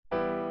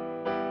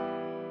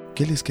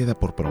¿Qué les queda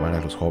por probar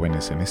a los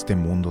jóvenes en este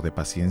mundo de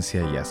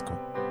paciencia y asco?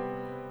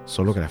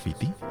 ¿Solo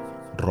graffiti?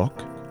 ¿Rock?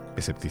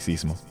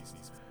 ¿Escepticismo?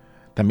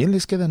 También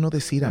les queda no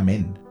decir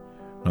amén,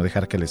 no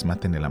dejar que les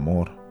maten el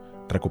amor,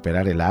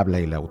 recuperar el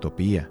habla y la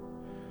utopía,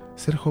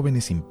 ser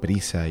jóvenes sin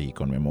prisa y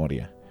con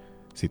memoria,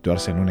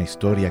 situarse en una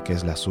historia que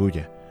es la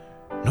suya,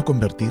 no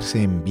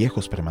convertirse en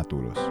viejos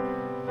prematuros.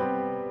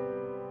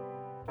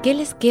 ¿Qué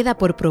les queda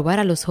por probar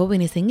a los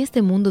jóvenes en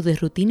este mundo de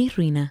rutina y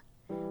ruina?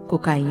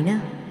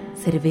 ¿Cocaína?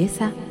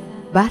 ¿Cerveza?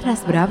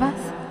 ¿Barras bravas?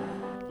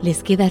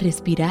 Les queda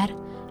respirar,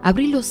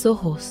 abrir los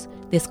ojos,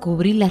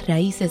 descubrir las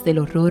raíces del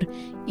horror,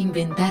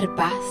 inventar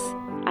paz,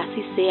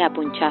 así sea a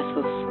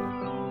ponchazos.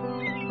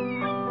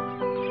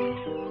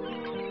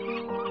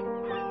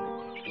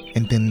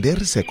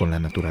 Entenderse con la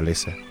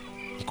naturaleza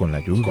y con la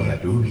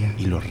lluvia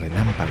y los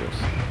relámpagos.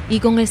 Y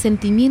con el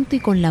sentimiento y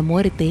con la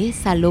muerte,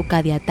 esa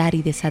loca de atar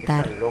y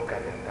desatar.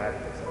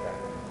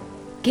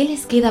 ¿Qué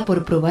les queda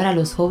por probar a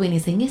los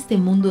jóvenes en este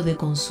mundo de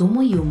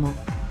consumo y humo?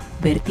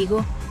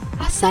 ¿Vértigo?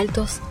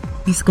 ¿Asaltos?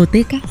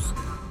 ¿Discotecas?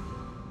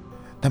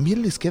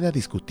 También les queda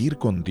discutir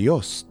con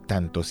Dios,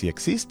 tanto si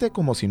existe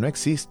como si no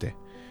existe.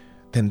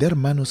 Tender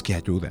manos que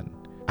ayudan,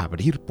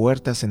 abrir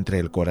puertas entre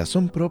el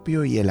corazón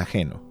propio y el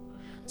ajeno.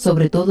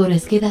 Sobre todo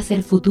les queda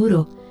hacer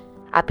futuro,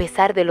 a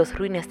pesar de los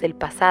ruines del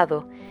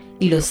pasado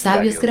y los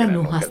sabios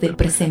granujas del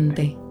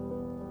presente.